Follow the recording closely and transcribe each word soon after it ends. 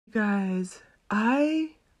Guys, I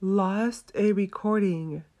lost a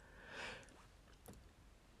recording.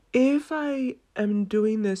 If I am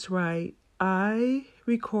doing this right, I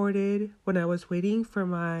recorded when I was waiting for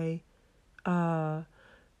my uh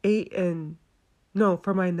 8 and no,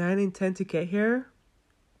 for my 9 and 10 to get here.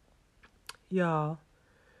 Y'all,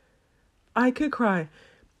 I could cry.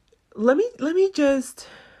 Let me just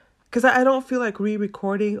cuz I don't feel like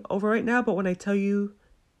re-recording over right now, but when I tell you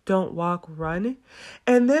don't walk, run.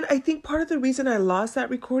 And then I think part of the reason I lost that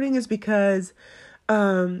recording is because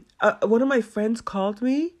one of my friends called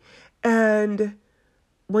me, and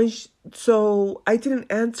so I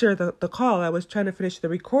didn't answer the call. I was trying to finish the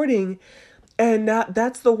recording, and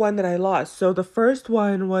that's the one that I lost. So the first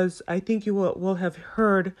one was, I think you will have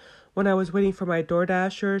heard, when I was waiting for my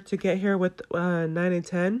DoorDasher to get here with 9 and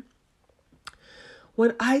 10.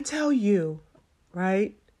 When I tell you,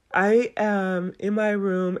 right, I am in my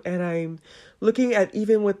room and I'm looking at,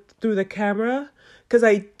 even with through the camera, because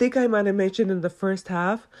I think I might have mentioned in the first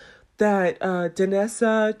half that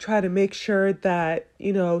Danessa tried to make sure that,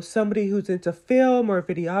 somebody who's into film or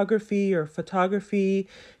videography or photography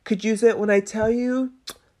could use it. When I tell you,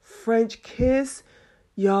 French kiss,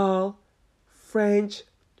 y'all, French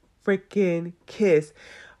freaking kiss.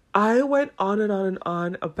 I went on and on and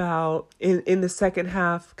on about in the second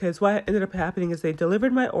half, because what ended up happening is they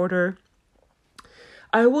delivered my order.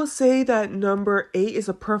 I will say that number 8 is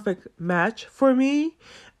a perfect match for me.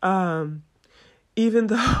 Even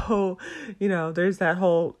though, there's that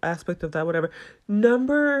whole aspect of that, whatever.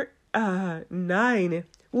 Number 9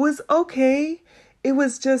 was okay. It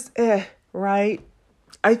was just right?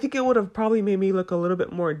 I think it would have probably made me look a little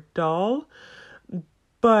bit more dull,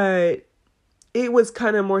 but it was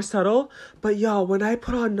kind of more subtle. But y'all, when I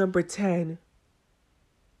put on number 10,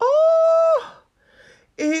 oh,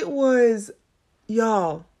 it was,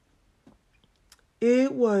 y'all,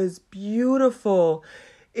 it was beautiful.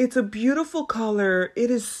 It's a beautiful color. It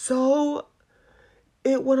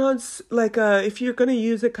went on like, if you're going to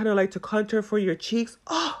use it kind of like to contour for your cheeks.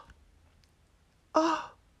 Oh.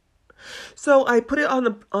 So I put it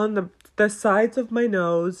on the sides of my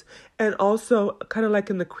nose, and also kind of like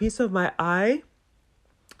in the crease of my eye,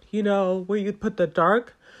 where you put the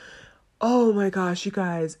dark. Oh my gosh, you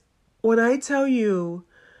guys, when I tell you,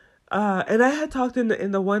 and I had talked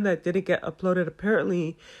in the one that didn't get uploaded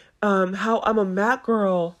apparently, how I'm a MAC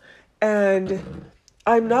girl, and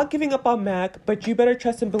I'm not giving up on MAC, but you better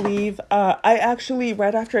trust and believe. I actually,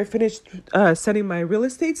 right after I finished sending my real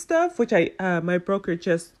estate stuff, which my broker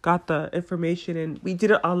just got the information, and we did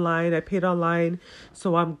it online. I paid online,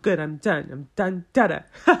 so I'm good. I'm done. I'm done. Dada.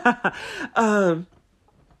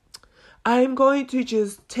 I'm going to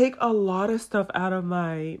just take a lot of stuff out of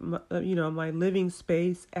my living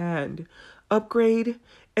space and upgrade.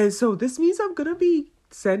 And so this means I'm going to be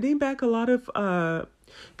sending back a lot of,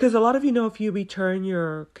 because a lot of if you return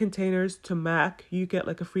your containers to MAC, you get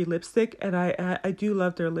like a free lipstick. And I do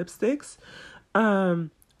love their lipsticks.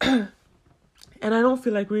 And I don't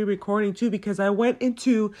feel like re-recording too, because I went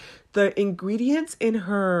into the ingredients in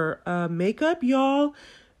her makeup, y'all.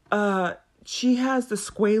 She has the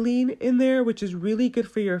squalene in there, which is really good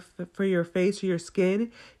for your face or your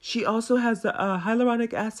skin. She also has the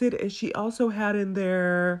hyaluronic acid, and she also had in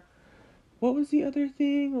there, what was the other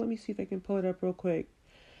thing? Let me see if I can pull it up real quick.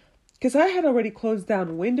 Because I had already closed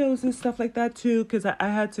down windows and stuff like that too, because I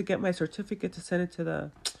had to get my certificate to send it to the...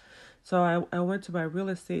 So I went to my real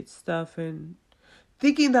estate stuff and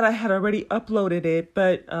thinking that I had already uploaded it,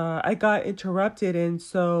 but I got interrupted, and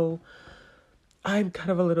so I'm kind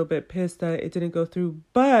of a little bit pissed that it didn't go through.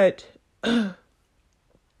 But I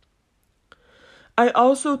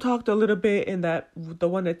also talked a little bit in that the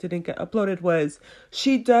one that didn't get uploaded was,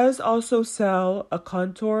 she does also sell a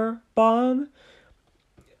contour balm.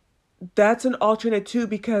 That's an alternate too,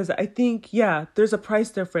 because I think, there's a price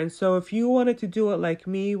difference. So if you wanted to do it like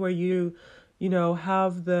me, where you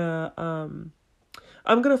have the, I'm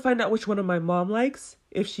going to find out which one of my mom likes,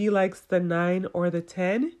 if she likes the 9 or the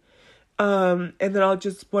 10. And then I'll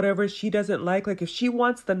just, whatever she doesn't like if she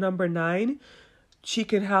wants the number 9, she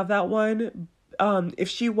can have that one. If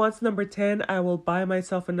she wants number 10, I will buy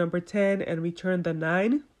myself a number 10 and return the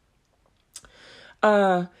 9.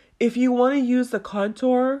 If you want to use the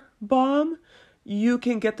contour balm, you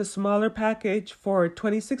can get the smaller package for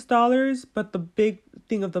 $26, but the big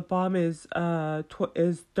thing of the balm is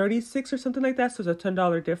 $36 or something like that. So it's a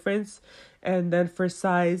 $10 difference. And then for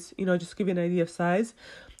size, just to give you an idea of size,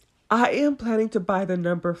 I am planning to buy the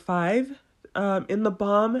number 5 in the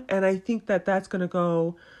balm, and I think that that's going to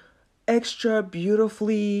go extra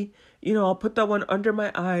beautifully. I'll put that one under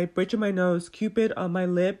my eye, bridge of my nose, Cupid on my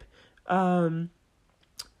lip,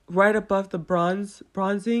 right above the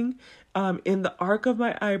bronzing, in the arc of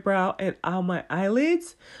my eyebrow and on my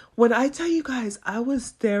eyelids. When I tell you guys, I was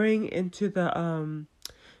staring into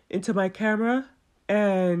my camera,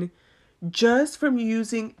 and just from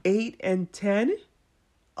using 8 and 10,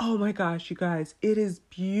 oh my gosh, you guys, it is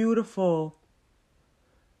beautiful.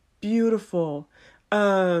 Beautiful.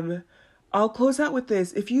 Um, I'll close out with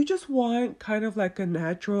this. If you just want kind of like a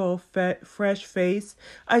natural, fresh face,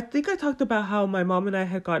 I think I talked about how my mom and I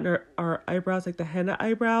had gotten our eyebrows, like the henna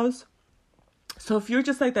eyebrows. So if you're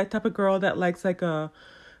just like that type of girl that likes like a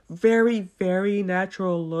very, very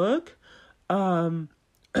natural look, um,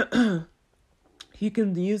 you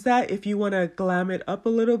can use that. If you want to glam it up a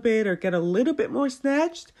little bit or get a little bit more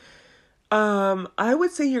snatched, I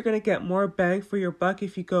would say you're going to get more bang for your buck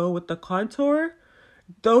if you go with the contour.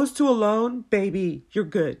 Those two alone, baby, you're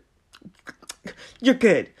good. You're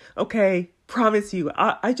good. Okay. Promise you.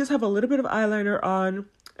 I just have a little bit of eyeliner on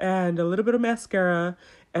and a little bit of mascara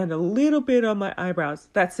and a little bit on my eyebrows.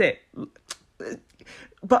 That's it.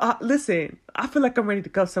 But listen, I feel like I'm ready to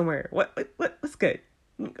go somewhere. What's good?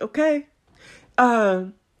 Okay.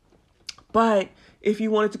 Um, but if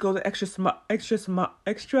you wanted to go the extra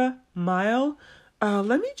mile,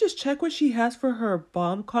 let me just check what she has for her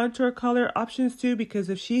balm contour color options too, because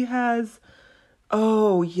if she has,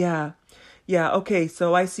 oh yeah, yeah, okay,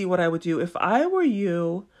 so I see what I would do. If I were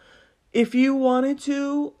you, if you wanted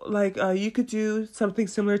to, like, you could do something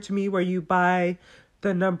similar to me where you buy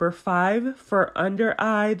the number 5 for under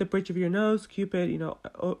eye, the bridge of your nose, cupid,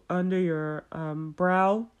 under your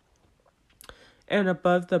brow and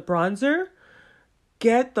above the bronzer.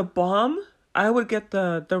 Get the balm. I would get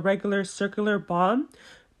the regular circular balm,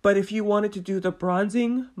 but if you wanted to do the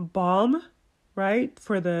bronzing balm, right,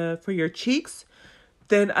 for your cheeks,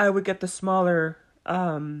 then I would get the smaller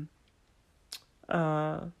balm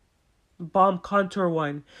contour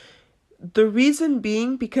one. The reason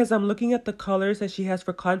being because I'm looking at the colors that she has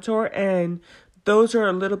for contour, and those are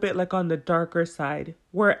a little bit like on the darker side,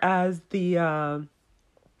 whereas the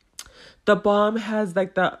balm has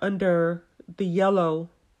like the yellow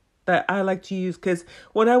that I like to use. Because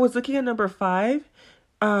when I was looking at number 5,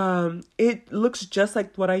 it looks just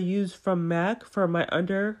like what I use from MAC for my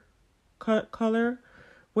under color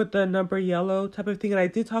with the number yellow type of thing. And I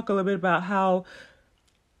did talk a little bit about how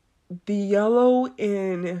the yellow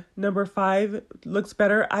in number 5 looks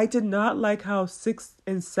better. I did not like how 6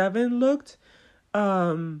 and 7 looked.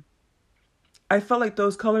 I felt like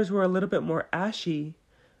those colors were a little bit more ashy,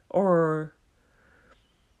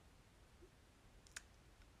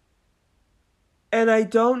 and I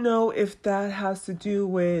don't know if that has to do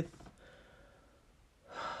with,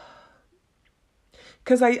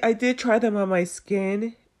 because I did try them on my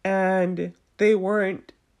skin and they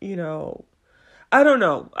weren't, I don't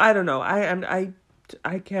know.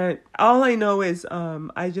 I can't, all I know is,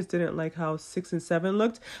 I just didn't like how 6 and 7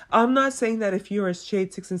 looked. I'm not saying that if you're a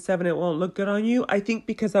shade 6 and 7, it won't look good on you. I think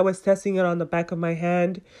because I was testing it on the back of my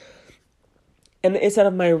hand and instead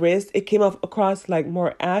of my wrist, it came off across like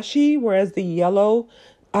more ashy, whereas the yellow,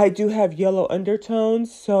 I do have yellow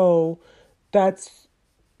undertones, so that's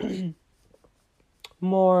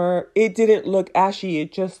more, it didn't look ashy,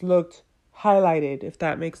 it just looked highlighted, if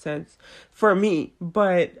that makes sense for me.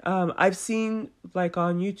 But I've seen like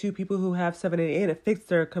on YouTube people who have 7 and 8 and it fixed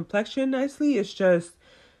their complexion nicely. It's just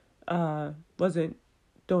wasn't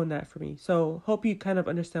doing that for me. So hope you kind of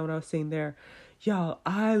understand what I was saying there. Y'all,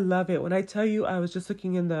 I love it. When I tell you, I was just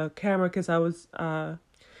looking in the camera because I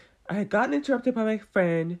had gotten interrupted by my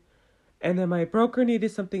friend, and then my broker needed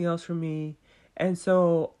something else from me. And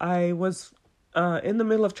so I was in the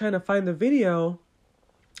middle of trying to find the video,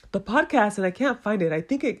 the podcast, and I can't find it. I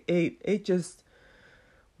think it just,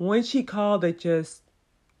 when she called, it just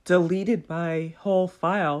deleted my whole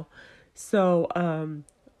file. So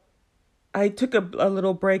I took a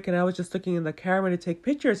little break and I was just looking in the camera to take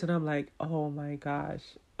pictures, and I'm like, oh my gosh.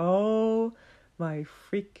 Oh my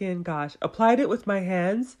freaking gosh. Applied it with my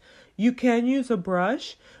hands. You can use a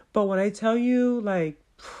brush, but when I tell you, like,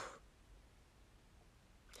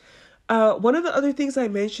 one of the other things I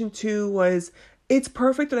mentioned too was it's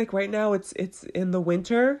perfect. Like right now it's in the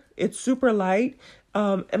winter. It's super light.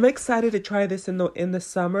 I'm excited to try this in the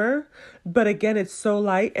summer, but again, it's so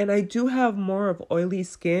light, and I do have more of oily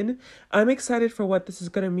skin. I'm excited for what this is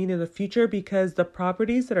going to mean in the future, because the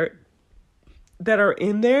properties that are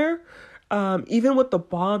in there, even with the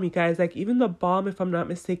balm, you guys, like even the balm, if I'm not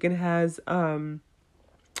mistaken, has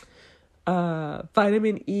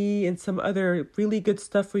vitamin E and some other really good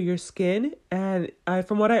stuff for your skin. And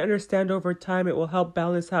from what I understand, over time, it will help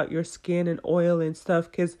balance out your skin and oil and stuff.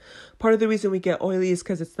 Because part of the reason we get oily is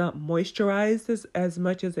because it's not moisturized as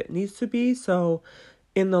much as it needs to be. So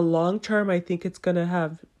in the long term, I think it's going to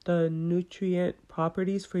have the nutrient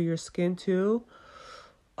properties for your skin too.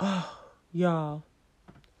 Oh, y'all,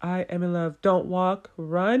 I am in love. Don't walk,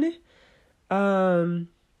 run. Oh,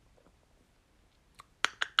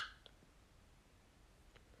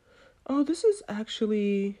 that's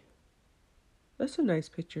a nice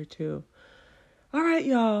picture too. All right,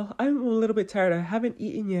 y'all. I'm a little bit tired. I haven't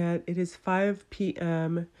eaten yet. It is 5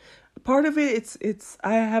 p.m. Part of it's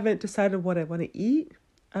I haven't decided what I want to eat.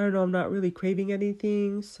 I don't know. I'm not really craving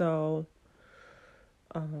anything, so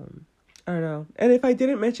I don't know. And if I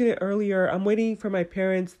didn't mention it earlier, I'm waiting for my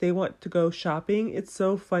parents. They want to go shopping. It's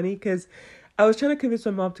so funny because I was trying to convince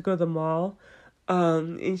my mom to go to the mall.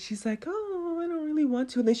 And she's like, "Oh, I don't really want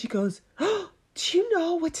to." And then she goes, "Oh, do you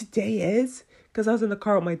know what today is?" Because I was in the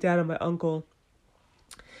car with my dad and my uncle.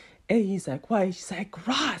 And he's like, "Why?" She's like,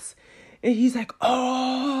 "Ross." And he's like,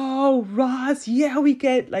 "Oh, Ross. Yeah,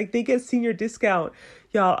 they get senior discount."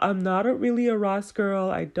 Y'all, I'm not really a Ross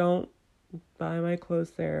girl. I don't buy my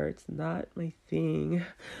clothes there. It's not my thing.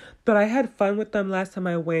 But I had fun with them last time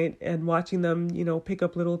I went and watching them, pick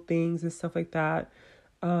up little things and stuff like that.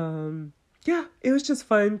 Yeah, it was just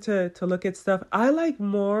fun to look at stuff. I like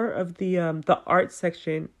more of the art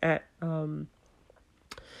section at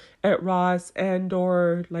Ross, and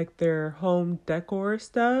or like their home decor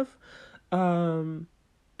stuff. Um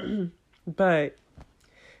but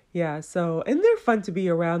yeah, so, and they're fun to be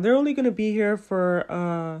around. They're only going to be here for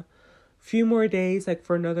a few more days, like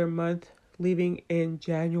for another month, leaving in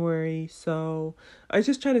January. So I'm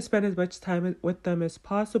just trying to spend as much time with them as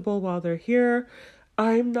possible while they're here.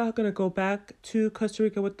 I'm not going to go back to Costa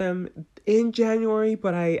Rica with them in January,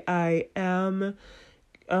 but I am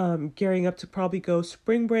gearing up to probably go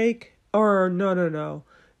spring break. Or no.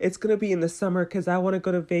 It's going to be in the summer because I want to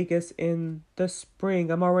go to Vegas in the spring.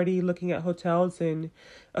 I'm already looking at hotels and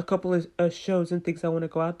a couple of shows and things I want to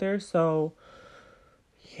go out there. So,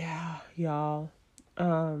 yeah, y'all.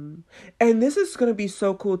 And this is going to be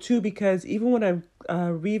so cool too because even when I'm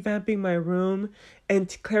revamping my room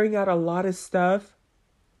and clearing out a lot of stuff,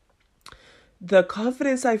 the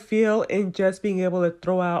confidence I feel in just being able to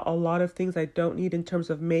throw out a lot of things I don't need in terms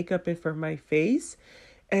of makeup and for my face.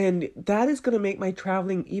 And that is going to make my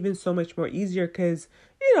traveling even so much more easier because,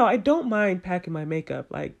 I don't mind packing my makeup.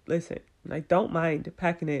 Like, listen, I don't mind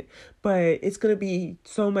packing it, but it's going to be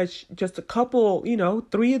so much, just a couple,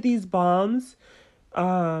 3 of these balms.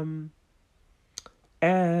 And,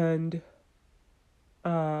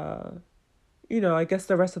 I guess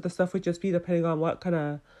the rest of the stuff would just be depending on what kind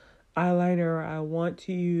of eyeliner I want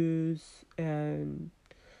to use. And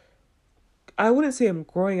I wouldn't say I'm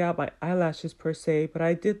growing out my eyelashes per se, but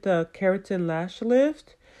I did the keratin lash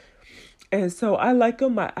lift. And so I like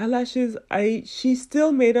them. My eyelashes, she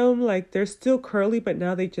still made them like they're still curly, but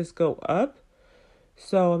now they just go up.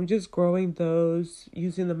 So I'm just growing those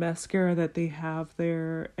using the mascara that they have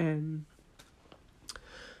there and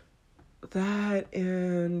that.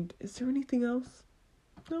 And is there anything else?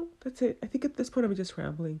 No, that's it. I think at this point I'm just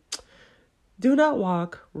rambling. Do not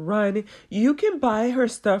walk, run. You can buy her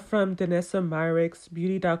stuff from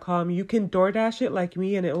DanissaMyricksBeauty.com. You can DoorDash it like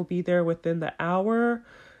me and it will be there within the hour.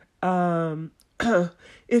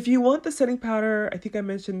 If you want the setting powder, I think I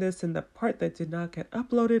mentioned this in the part that did not get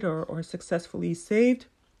uploaded or successfully saved.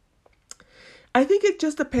 I think it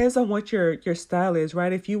just depends on what your style is,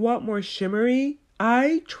 right? If you want more shimmery,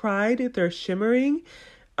 I tried their shimmering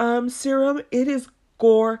serum. It is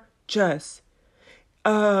gorgeous.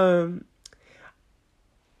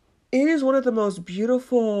 It is one of the most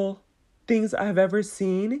beautiful things I've ever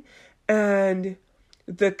seen. And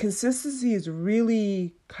the consistency is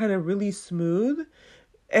really really smooth.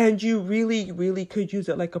 And you really, really could use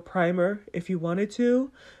it like a primer if you wanted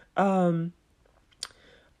to. I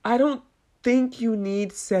don't think you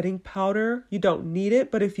need setting powder. You don't need it.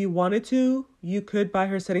 But if you wanted to, you could buy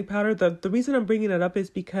her setting powder. The reason I'm bringing it up is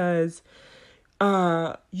because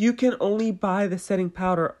you can only buy the setting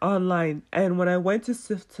powder online. And when I went to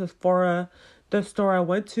Sephora, the store I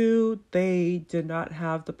went to, they did not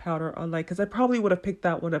have the powder online because I probably would have picked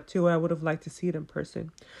that one up too. I would have liked to see it in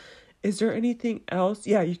person. Is there anything else?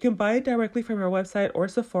 Yeah, you can buy it directly from her website or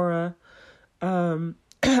Sephora.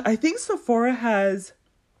 I think Sephora has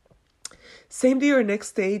same day or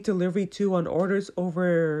next day delivery too on orders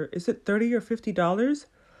over, is it $30 or $50?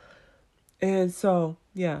 And so,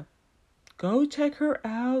 yeah. Go check her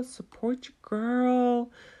out. Support your girl.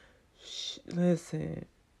 Listen.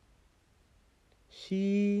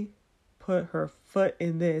 she put her foot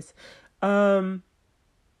in this. And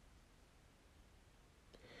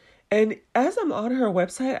as I'm on her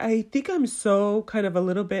website, I think I'm so kind of a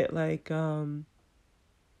little bit like,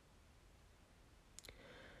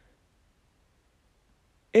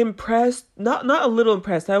 impressed, not a little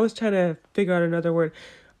impressed. I was trying to figure out another word.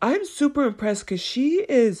 I'm super impressed because she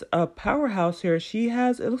is a powerhouse here.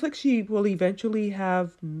 It looks like she will eventually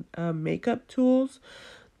have makeup tools,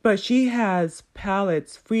 but she has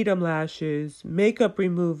palettes, Freedom Lashes, makeup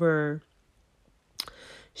remover.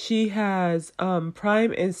 She has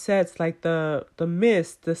prime and sets like the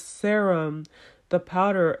mist, the serum, the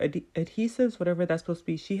powder, adhesives, whatever that's supposed to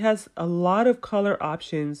be. She has a lot of color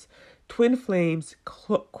options, twin flames,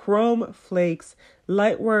 chrome flakes,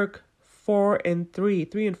 lightwork 3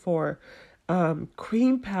 and 4,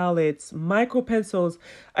 cream palettes, micro pencils.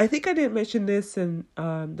 I think I didn't mention this in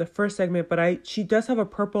the first segment, but she does have a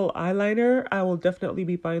purple eyeliner. I will definitely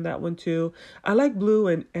be buying that one too. I like blue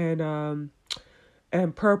and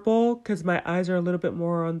purple because my eyes are a little bit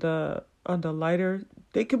more on the lighter.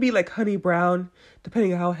 They could be like honey brown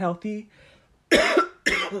depending on how healthy.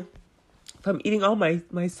 If I'm eating all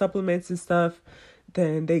my supplements and stuff,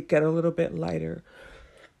 then they get a little bit lighter.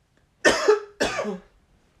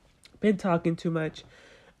 Been talking too much.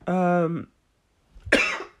 And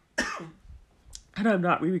I'm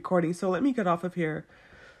not re-recording, so let me get off of here.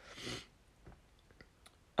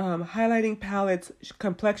 Highlighting palettes,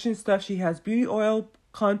 complexion stuff. She has beauty oil,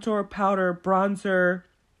 contour, powder, bronzer,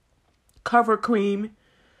 cover cream,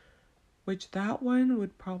 which that one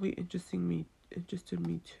would probably interested me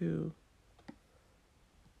too.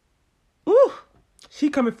 Ooh, she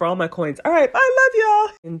coming for all my coins. All right, I love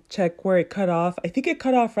y'all. And check where it cut off. I think it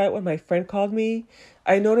cut off right when my friend called me.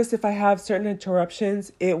 I noticed if I have certain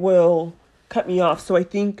interruptions, it will cut me off. So I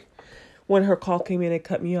think when her call came in, it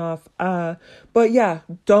cut me off. But yeah,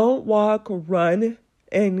 don't walk, run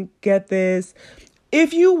and get this.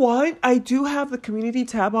 If you want, I do have the community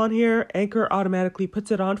tab on here. Anchor automatically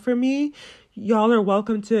puts it on for me. Y'all are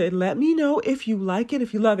welcome to let me know if you like it,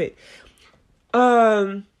 if you love it.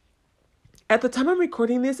 At the time I'm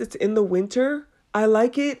recording this, it's in the winter. I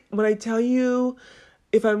like it. When I tell you,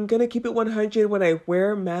 if I'm going to keep it 100, when I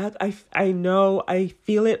wear MAC, I know I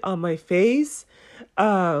feel it on my face.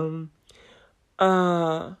 But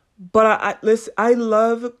listen, I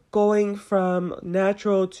love going from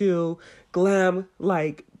natural to glam,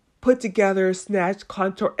 like put together, snatch,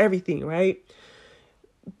 contour, everything, right?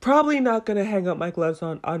 Probably not going to hang up my gloves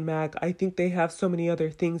on MAC. I think they have so many other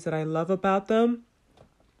things that I love about them.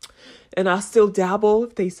 And I'll still dabble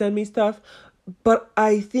if they send me stuff. But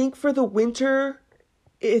I think for the winter,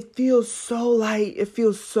 it feels so light. It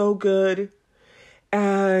feels so good.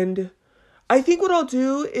 And I think what I'll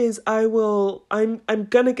do is I'm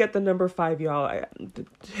going to get the number 5, y'all.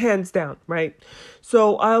 Hands down, right?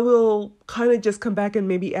 So I will kind of just come back and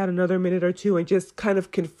maybe add another minute or two and just kind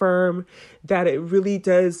of confirm that it really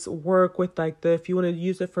does work with like if you want to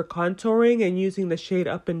use it for contouring and using the shade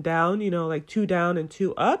up and down, like 2 down and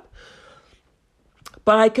 2 up.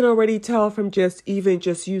 But I can already tell from just using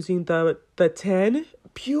the 10.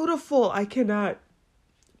 Beautiful. I cannot.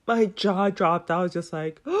 My jaw dropped. I was just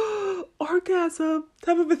like, orgasm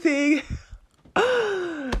type of a thing.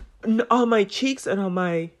 On my cheeks and on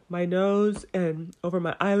my nose and over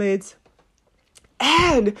my eyelids.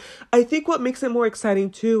 And I think what makes it more exciting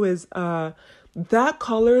too is that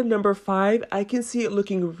color number 5. I can see it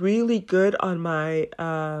looking really good on my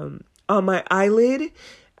eyelid.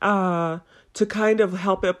 To kind of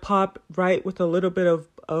help it pop right with a little bit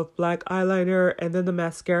of black eyeliner and then the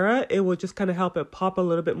mascara. It will just kind of help it pop a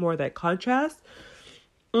little bit more of that contrast.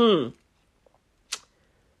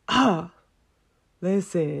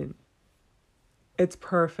 Listen. It's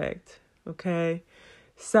perfect. Okay?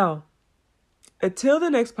 So, until the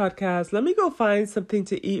next podcast, let me go find something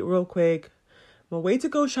to eat real quick. I'm on my way to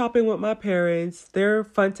go shopping with my parents. They're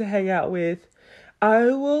fun to hang out with.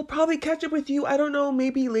 I will probably catch up with you, I don't know,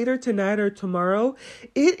 maybe later tonight or tomorrow.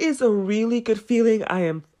 It is a really good feeling. I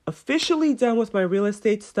am officially done with my real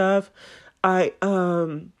estate stuff. Like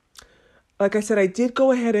I said, I did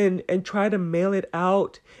go ahead and try to mail it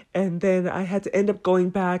out. And then I had to end up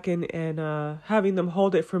going back and having them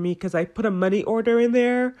hold it for me because I put a money order in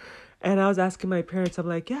there. And I was asking my parents, I'm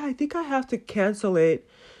like, yeah, I think I have to cancel it.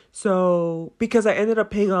 So, because I ended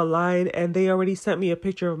up paying online and they already sent me a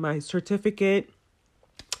picture of my certificate.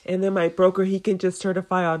 And then my broker, he can just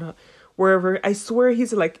certify on wherever. I swear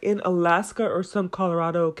he's like in Alaska or some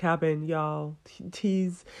Colorado cabin, y'all.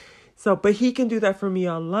 But he can do that for me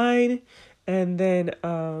online. And then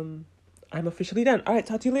I'm officially done. All right,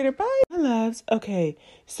 talk to you later. Bye. My loves. Okay,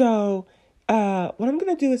 so what I'm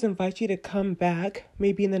gonna do is invite you to come back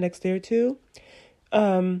maybe in the next day or two.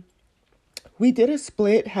 Um, we did a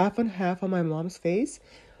split half and half on my mom's face.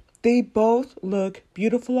 They both look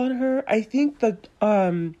beautiful on her. I think the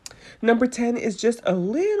number 10 is just a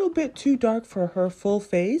little bit too dark for her full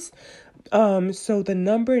face. So the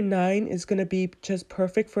number 9 is gonna be just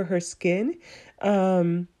perfect for her skin.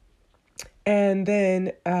 And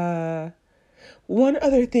then one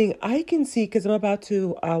other thing I can see, because I'm about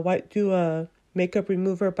to do a makeup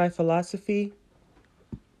remover by Philosophy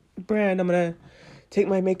brand. I'm gonna take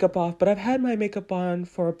my makeup off, but I've had my makeup on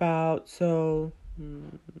for about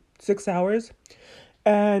 6 hours,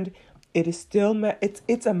 and it is still matte.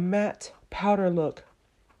 It's a matte powder look,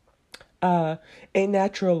 a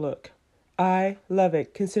natural look. I love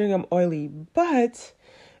it considering I'm oily, but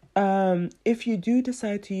if you do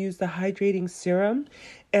decide to use the hydrating serum,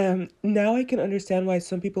 now I can understand why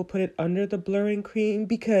some people put it under the blurring cream,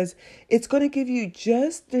 because it's going to give you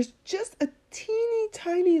there's just a teeny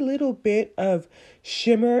tiny little bit of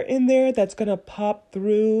shimmer in there that's going to pop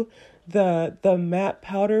through the matte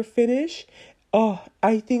powder finish. Oh,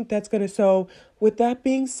 I think that's going to, so with that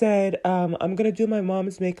being said, I'm going to do my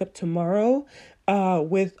mom's makeup tomorrow,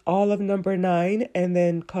 with all of number 9 and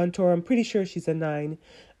then contour. I'm pretty sure she's a 9,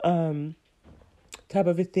 type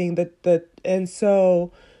of a thing and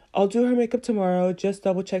so I'll do her makeup tomorrow, just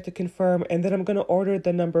double check to confirm. And then I'm going to order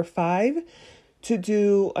the number 5 to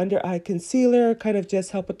do under eye concealer, kind of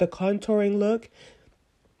just help with the contouring look.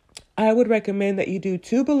 I would recommend that you do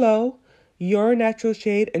 2 below your natural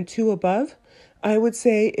shade and 2 above. I would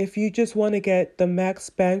say if you just want to get the max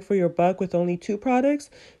bang for your buck with only 2 products,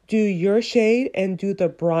 do your shade and do the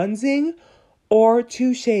bronzing, or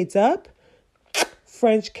 2 shades up,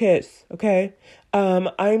 French kiss, okay?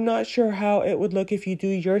 I'm not sure how it would look if you do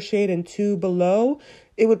your shade and 2 below.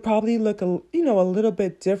 It would probably look a little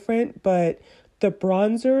bit different, but the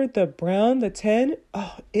bronzer, the brown, the 10,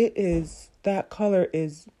 that color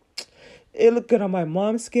it looked good on my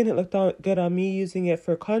mom's skin. It looked good on me using it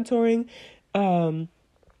for contouring. Try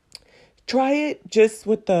it just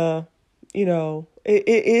with the, it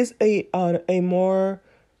is a more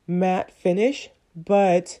matte finish,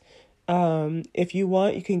 but if you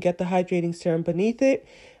want, you can get the hydrating serum beneath it.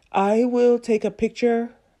 I will take a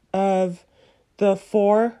picture of the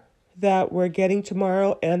 4 that we're getting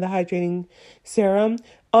tomorrow and the hydrating serum.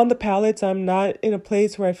 On the palettes, I'm not in a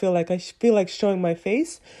place where I feel like showing my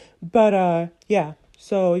face. But yeah,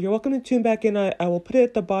 so you're welcome to tune back in. I will put it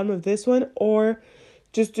at the bottom of this one, or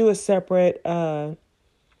just do a separate little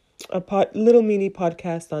mini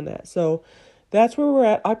podcast on that. So that's where we're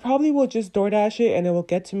at. I probably will just DoorDash it and it will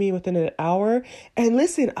get to me within an hour. And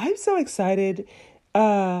listen, I'm so excited.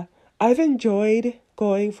 I've enjoyed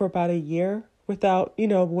going for about a year without,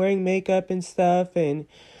 wearing makeup and stuff and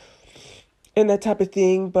that type of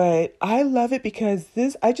thing. But I love it because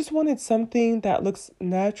I just wanted something that looks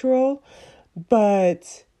natural,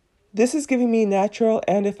 but this is giving me natural.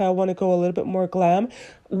 And if I want to go a little bit more glam,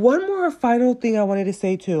 one more final thing I wanted to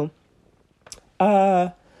say too.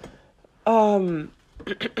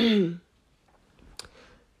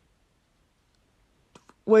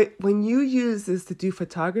 When you use this to do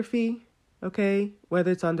photography, okay,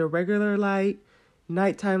 whether it's under regular light,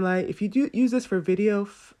 nighttime light, if you do use this for video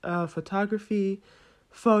photography,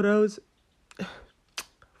 photos,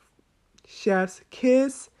 chef's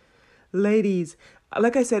kiss, ladies,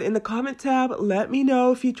 like I said, in the comment tab, let me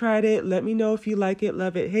know if you tried it. Let me know if you like it,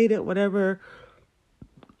 love it, hate it, whatever.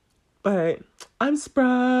 But I'm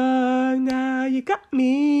sprung now. You got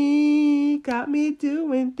me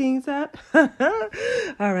doing things that.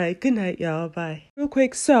 All right. Good night, y'all. Bye. Real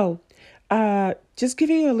quick. So, just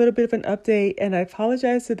giving you a little bit of an update, and I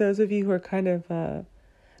apologize to those of you who are kind of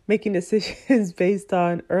making decisions based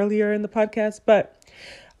on earlier in the podcast, but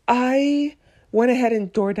I went ahead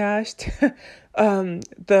and DoorDashed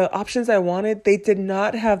the options I wanted. They did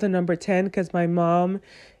not have the number 10 because my mom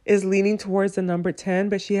is leaning towards the number 10,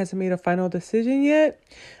 but she hasn't made a final decision yet.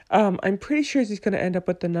 I'm pretty sure she's going to end up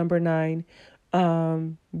with the number 9.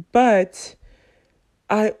 But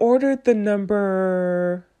I ordered the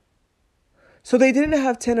number, so they didn't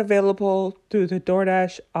have 10 available through the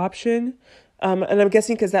DoorDash option. And I'm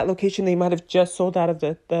guessing because that location, they might have just sold out of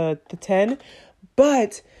the 10.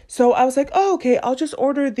 But so I was like, oh, okay, I'll just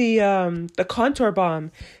order the contour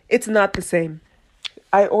balm. It's not the same.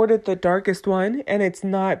 I ordered the darkest one and it's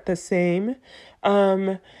not the same.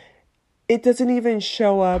 It doesn't even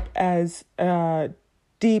show up as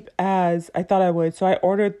deep as I thought I would. So I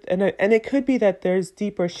ordered, and it could be that there's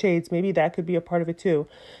deeper shades. Maybe that could be a part of it too.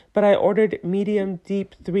 but I ordered medium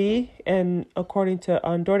deep 3, and according to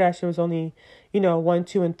on DoorDash, it was only, 1,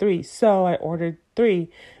 2, and 3. So I ordered 3.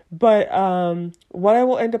 But what I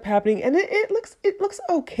will end up happening, and it looks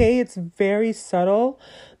okay. It's very subtle,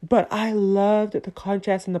 but I loved the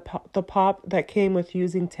contrast and the pop that came with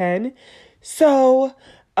using 10. So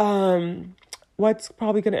what's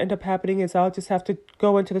probably going to end up happening is I'll just have to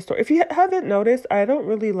go into the store. If you haven't noticed, I don't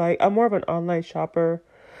really I'm more of an online shopper,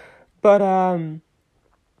 but I'm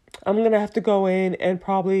going to have to go in and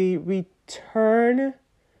probably return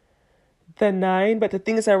the 9, but the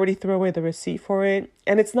thing is I already threw away the receipt for it,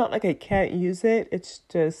 and it's not like I can't use it. It's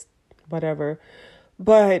just whatever.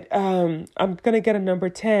 But I'm going to get a number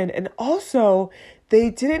 10, and also they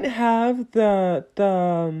didn't have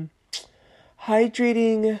the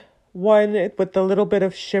hydrating one with the little bit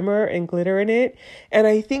of shimmer and glitter in it. And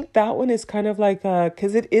I think that one is kind of like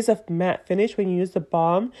because it is a matte finish. When you use the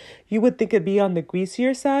balm, you would think it'd be on the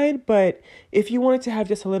greasier side, but if you wanted to have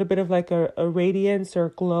just a little bit of like a radiance or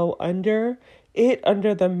glow under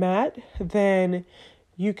the matte, then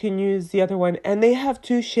you can use the other one. And they have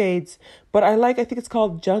 2 shades, but I think it's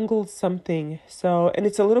called Jungle something. So, and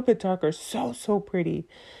it's a little bit darker. So pretty.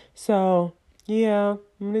 So yeah,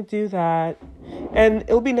 I'm gonna do that. And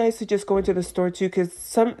it'll be nice to just go into the store too, because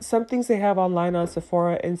some things they have online on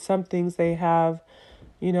Sephora, and some things they have,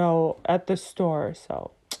 at the store.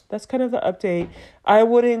 So that's kind of the update.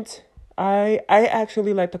 I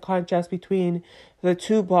actually like the contrast between the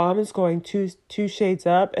 2 balms going two shades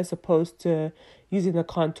up as opposed to using the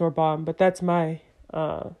contour balm, but that's my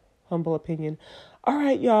humble opinion. All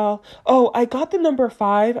right, y'all. Oh, I got the number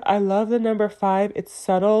 5. I love the number 5. It's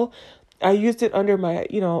subtle. I used it under my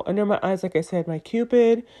eyes, like I said, my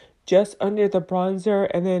Cupid, just under the bronzer,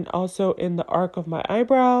 and then also in the arc of my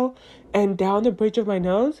eyebrow and down the bridge of my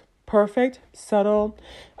nose. Perfect, subtle.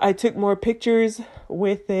 I took more pictures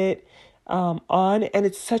with it on, and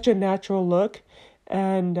it's such a natural look.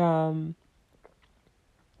 And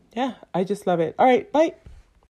yeah, I just love it. All right, bye.